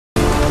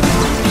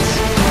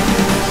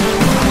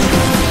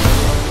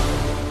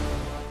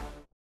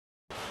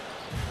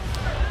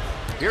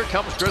Here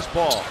comes Chris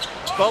Paul.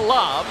 The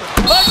lob.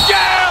 The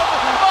jam!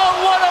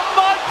 Oh, what a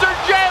monster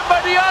jam by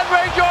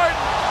DeAndre Jordan!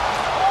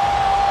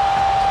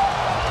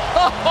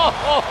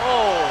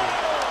 Oh!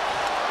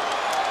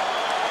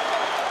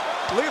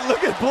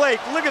 Look at Blake.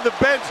 Look at the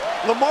bench.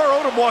 Lamar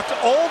Odom walks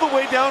all the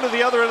way down to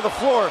the other end of the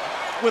floor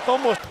with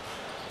almost...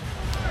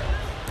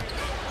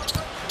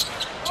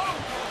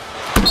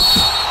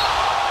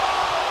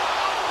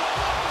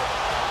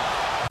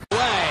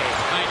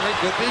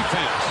 Good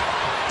defense.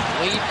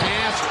 Lead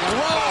pass.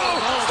 Oh,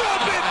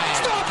 stop it!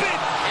 Stop it!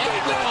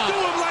 Do not do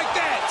him like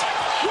that!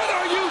 What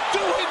are you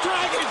doing,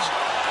 Dragons?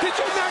 Did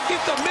you not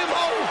get the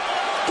memo?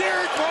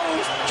 Derrick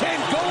Rose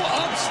can go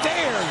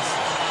upstairs.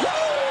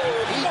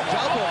 He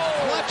double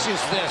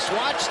clutches this.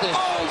 Watch this.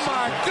 Oh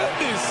my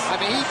goodness! I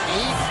mean,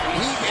 he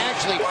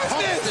actually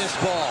caught this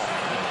ball.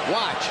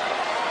 Watch.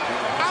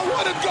 I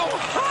want to go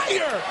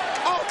higher.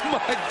 Oh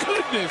my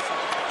goodness!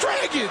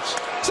 Dragons!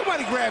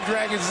 Somebody grab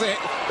Dragons and say,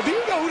 do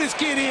you know who this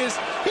kid is?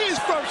 He is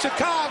from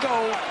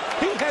Chicago.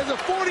 He has a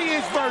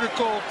 40-inch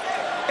vertical.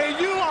 And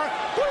you are,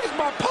 where's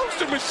my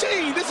poster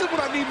machine? This is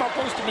what I need, my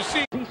poster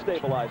machine. He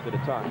stabilized it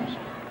at times.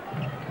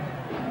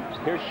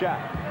 Here's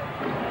Shaq.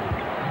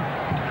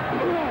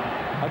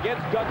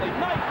 Against Dudley.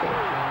 Nice.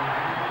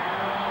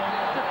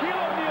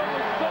 Shaquille O'Neal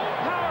was so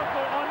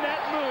powerful on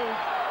that move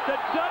that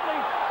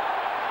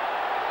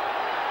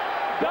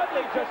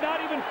Dudley could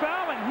not even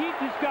foul him. He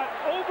just got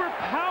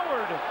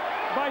overpowered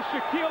by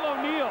Shaquille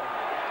O'Neal.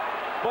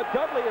 But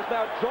Dudley is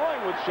now drawing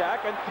with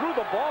Shaq and threw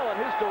the ball in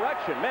his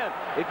direction. Man,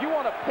 if you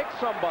want to pick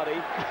somebody...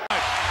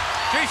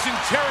 Jason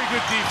Terry,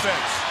 good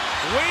defense.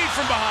 Wade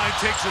from behind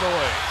takes it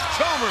away.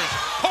 Chalmers,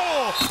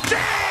 Paul,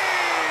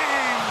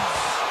 James!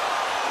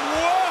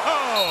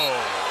 Whoa!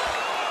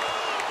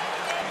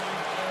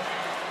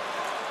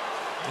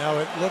 Now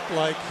it looked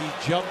like he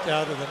jumped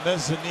out of the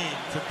mezzanine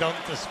to dunk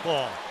this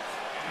ball.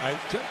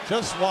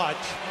 Just watch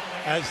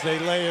as they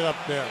lay it up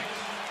there.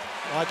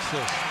 Watch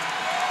this.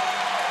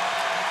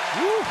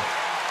 Woo.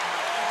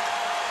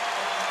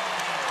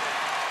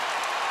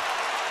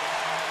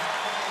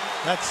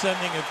 That's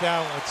sending it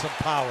down with some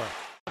power.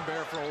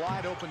 Bear for a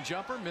wide open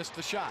jumper, missed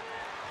the shot.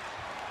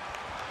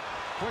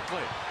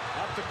 Quickly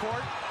up the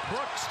court,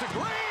 Brooks to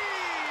Green.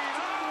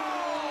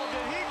 Oh,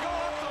 did he go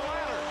up the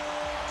ladder?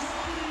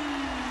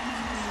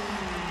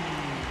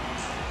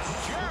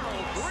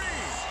 Gerald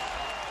Green.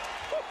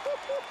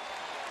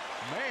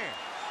 Man.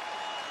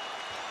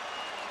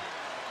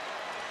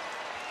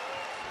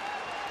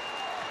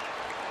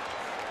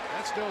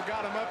 That still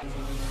got him up.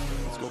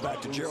 Let's go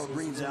back to Gerald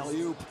Green's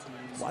alley-oop.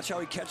 Watch how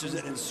he catches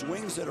it and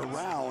swings it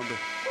around.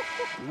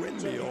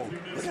 Windmill.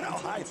 Look at how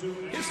high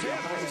his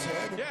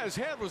head. Yeah, his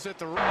head was at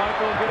the...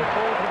 Michael get it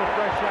forward for the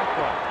fresh shot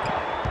clock.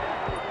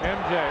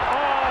 MJ.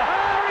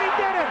 Oh, he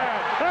did it!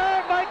 Oh,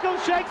 Michael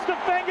shakes the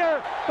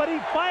finger, but he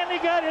finally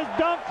got his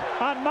dunk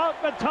on Mount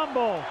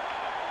Matumbo.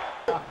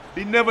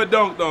 He never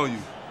dunked on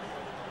you.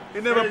 He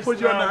never put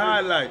you on the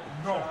highlight.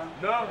 No.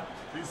 No?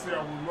 He said,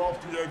 I would love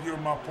to give you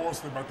my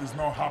poster, but it's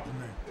not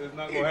happening. It's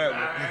not going to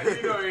happen.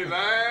 You know he's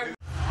lying.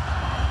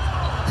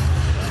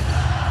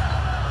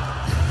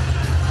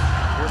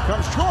 Here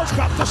comes George,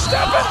 got the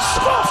step and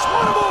stuffs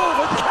one move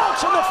and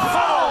counts in the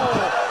foul.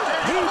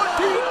 He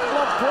beat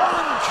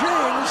LeBron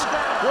James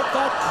with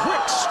that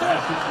quick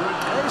step.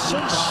 A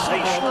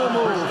sensational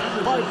move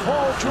by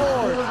Paul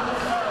George.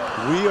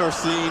 We are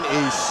seeing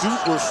a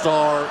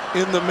superstar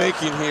in the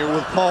making here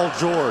with Paul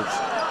George.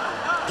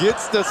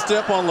 Gets the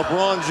step on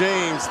LeBron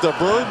James. The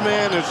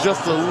Birdman is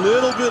just a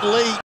little bit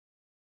late.